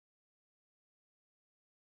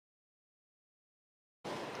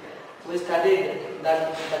we studied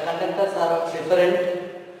that the conductors are different.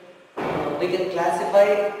 We can classify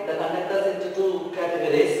the conductors into two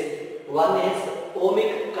categories. One is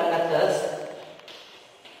ohmic conductors,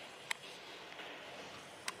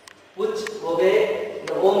 which obey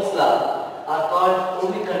the Ohm's law, are called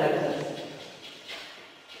ohmic conductors.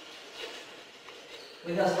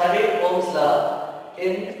 We have studied Ohm's law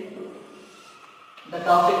in the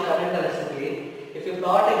topic charecterestic. If you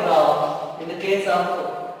plot a graph in the case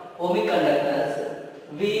of ohmic conductors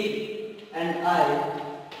V and I,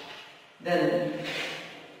 then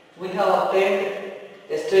we have obtained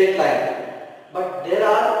a straight line. But there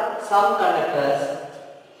are some conductors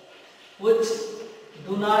which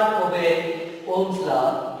do not obey Ohm's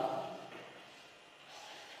law,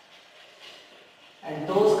 and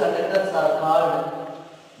those conductors are called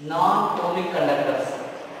non-ohmic conductors.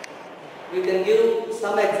 We can give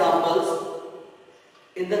some examples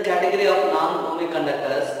in the category of non-ohmic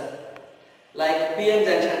conductors like PN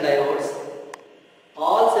junction diodes,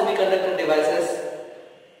 all semiconductor devices,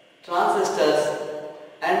 transistors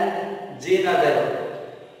and ZENER diode.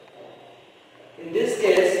 In this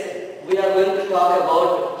case, we are going to talk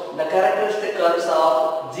about the characteristic curves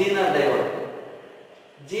of ZENER diode.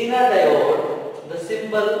 ZENER diode, the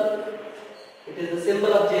symbol, it is the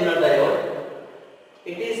symbol of ZENER diode.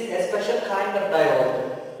 It is a special kind of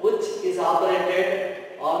diode which is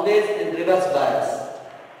operated always in reverse bias.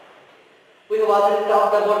 We have already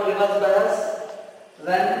talked about reverse bias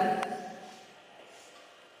when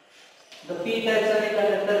the p-type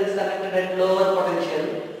semiconductor is connected at lower potential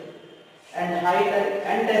and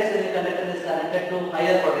n-type semiconductor is connected to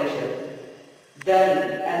higher potential.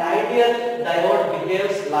 Then an ideal diode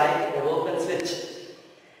behaves like an open switch.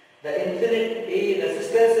 The infinity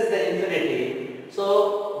resistance is the infinity,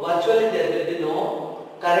 so virtually there will be no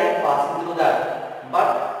current passing through that.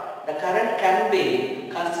 But the current can be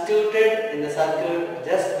constituted in the circuit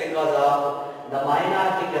just because of the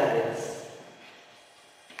minority carriers.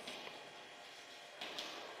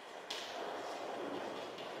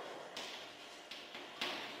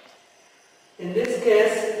 In this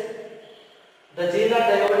case, the ZENER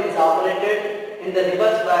diode is operated in the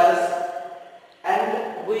reverse bias,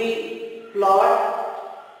 and we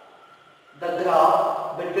plot the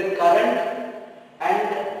graph between current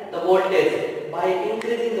and the voltage. By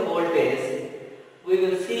increasing the voltage, we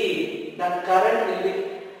will see that current will be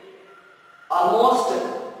almost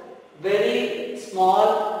very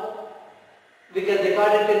small. We can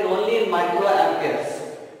record it only in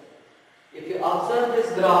microamperes. If you observe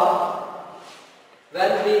this graph,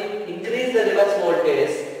 when we increase the reverse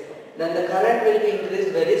voltage, then the current will be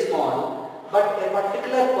increased very small, but a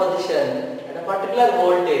particular position at a particular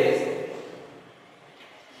voltage,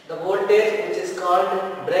 the voltage which is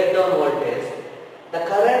called breakdown voltage, the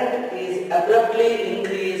current is abruptly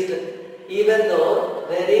increased even though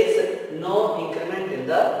there is no increment in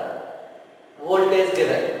the voltage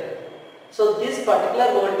given. So this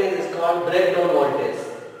particular voltage is called breakdown voltage.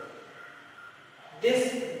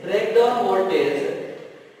 This breakdown voltage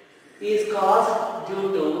is caused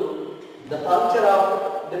due to the puncture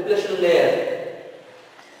of depletion layer.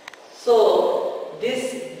 So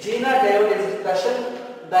this ZENER diode is a special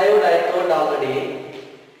diode, I told already.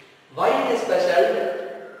 Why it is special?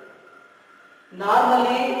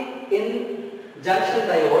 Normally in junction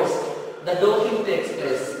diodes, the doping takes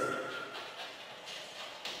place.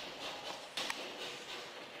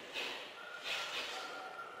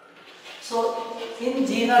 So in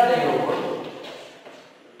ZENER diode,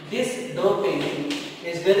 this doping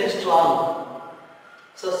is very strong,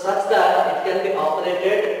 so such that it can be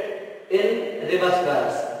operated in reverse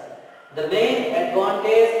bias. The main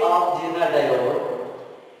advantage of ZENER diode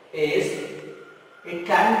is it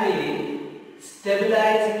can be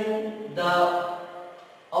stabilizing the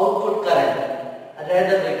output current.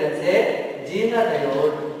 Rather, we can say ZENER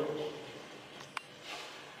diode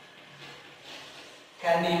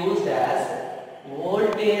can be used as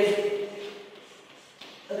voltage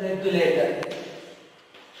regulator.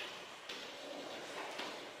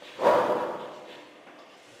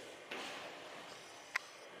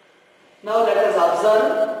 Now let us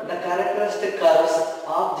observe the characteristic curves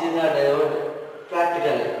of ZENER diode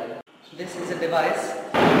practically. This is a device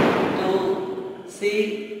to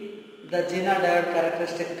see the ZENER diode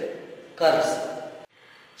characteristic curves.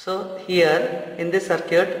 So here in this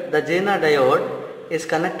circuit, the ZENER diode is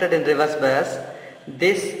connected in reverse bias.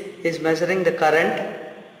 This is measuring the current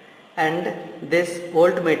and this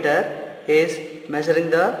voltmeter is measuring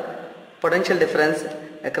the potential difference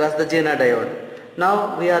across the ZENER diode.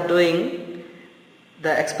 Now we are doing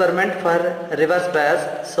the experiment for reverse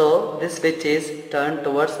bias, so this switch is turned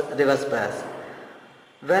towards reverse bias.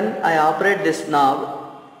 When I operate this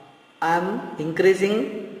knob, I am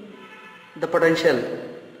increasing the potential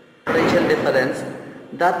difference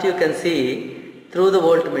that you can see through the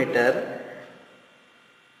voltmeter.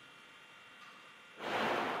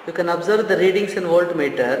 You can observe the readings in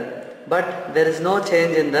voltmeter, but there is no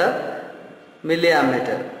change in the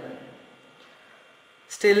milliammeter.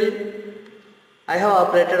 Still, I have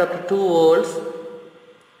operated up to 2 volts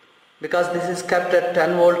because this is kept at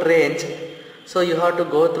 10 volt range. So you have to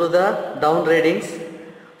go through the down readings.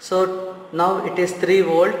 So now it is 3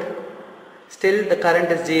 volt. Still the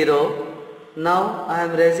current is 0. Now I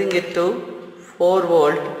am raising it to 4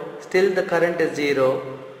 volt. Still the current is 0.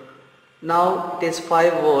 Now it is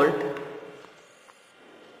 5 volt.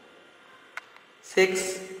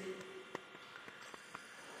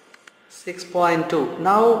 6.2.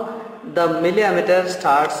 Now the milliammeter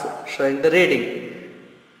starts showing the reading.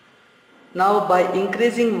 Now by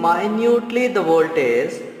increasing minutely the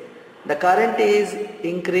voltage, the current is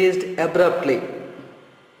increased abruptly.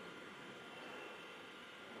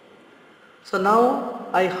 So now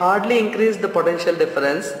I hardly increase the potential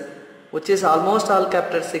difference, which is almost all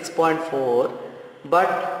kept at 6.4, but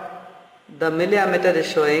the milliammeter is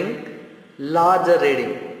showing larger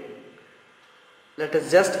reading. Let us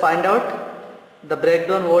just find out the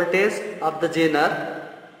breakdown voltage of the zener.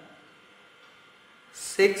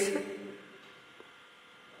 6.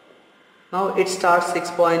 Now it starts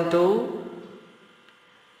 6.2,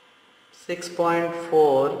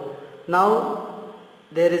 6.4. Now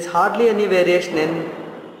there is hardly any variation in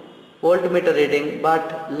voltmeter reading,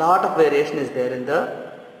 but lot of variation is there in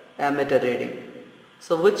the ammeter reading.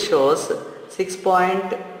 So which shows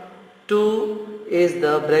 6.2 is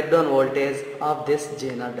the breakdown voltage of this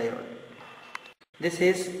zener diode. This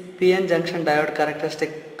is PN junction diode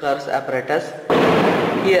characteristic curves apparatus.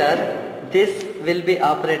 Here this will be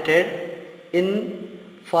operated in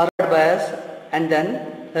forward bias and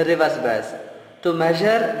then reverse bias. To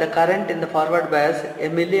measure the current in the forward bias, a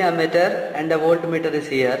milliammeter and a voltmeter is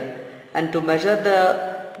here, and to measure the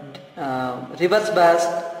reverse bias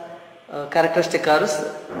characteristic curves,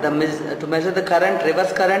 to measure the current,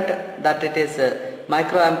 reverse current, that it is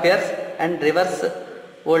microamperes, and reverse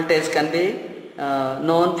voltage can be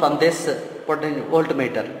known from this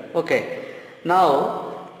voltmeter. Okay.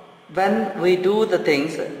 Now when we do the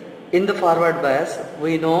things in the forward bias,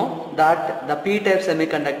 we know that the p-type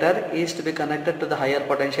semiconductor is to be connected to the higher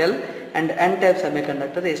potential and n-type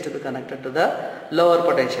semiconductor is to be connected to the lower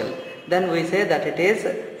potential. Then we say that it is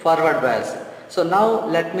forward bias. So now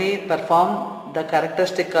let me perform the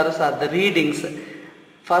characteristic curves or the readings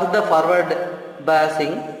for the forward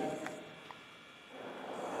biasing.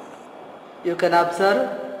 You can observe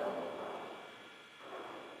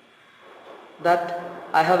that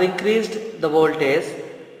I have increased the voltage,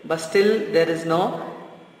 but still there is no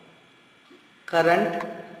current.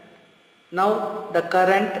 Now the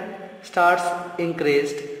current starts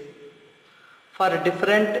increased. For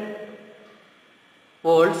different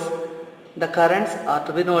volts, the currents are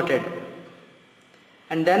to be noted,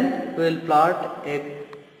 and then we will plot a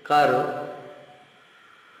curve.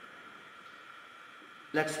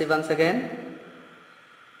 Let's see once again.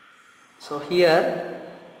 So here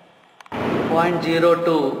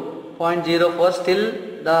 0.02, 0.04, still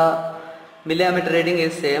the milliammeter reading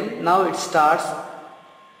is same. Now it starts.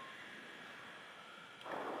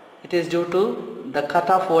 It is due to the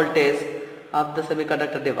cutoff voltage of the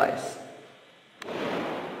semiconductor device.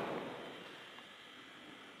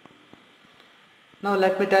 Now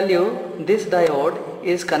let me tell you, this diode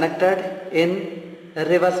is connected in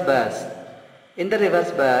reverse bias. In the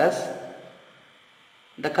reverse bias,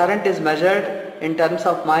 the current is measured in terms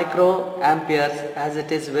of microamperes as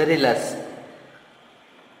it is very less.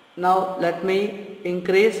 Now let me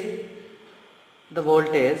increase the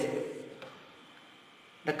voltage.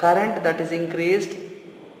 The current that is increased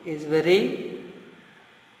is very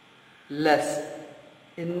less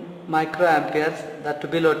in microamperes,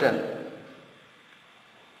 that below 10.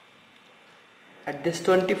 At this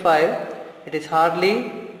 25, it is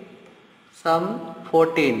hardly some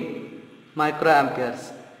 14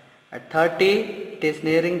 microamperes. At 30, it is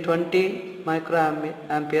nearing 20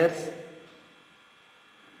 microamperes.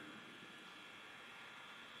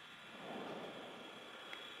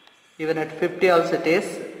 Even at 50 also it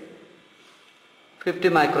is 50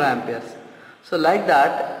 microamperes. So like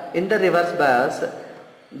that, in the reverse bias,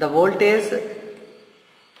 the voltage,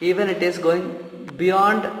 even it is going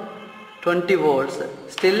beyond 20 volts,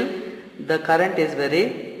 still the current is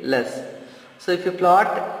very less. So if you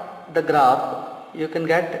plot the graph, you can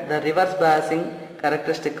get the reverse biasing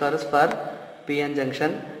characteristic curves for PN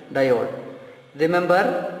junction diode.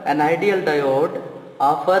 Remember, an ideal diode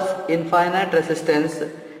offers infinite resistance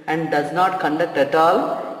and does not conduct at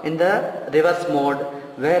all in the reverse mode,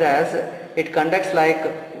 whereas it conducts like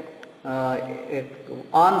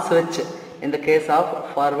on switch in the case of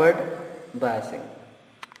forward biasing.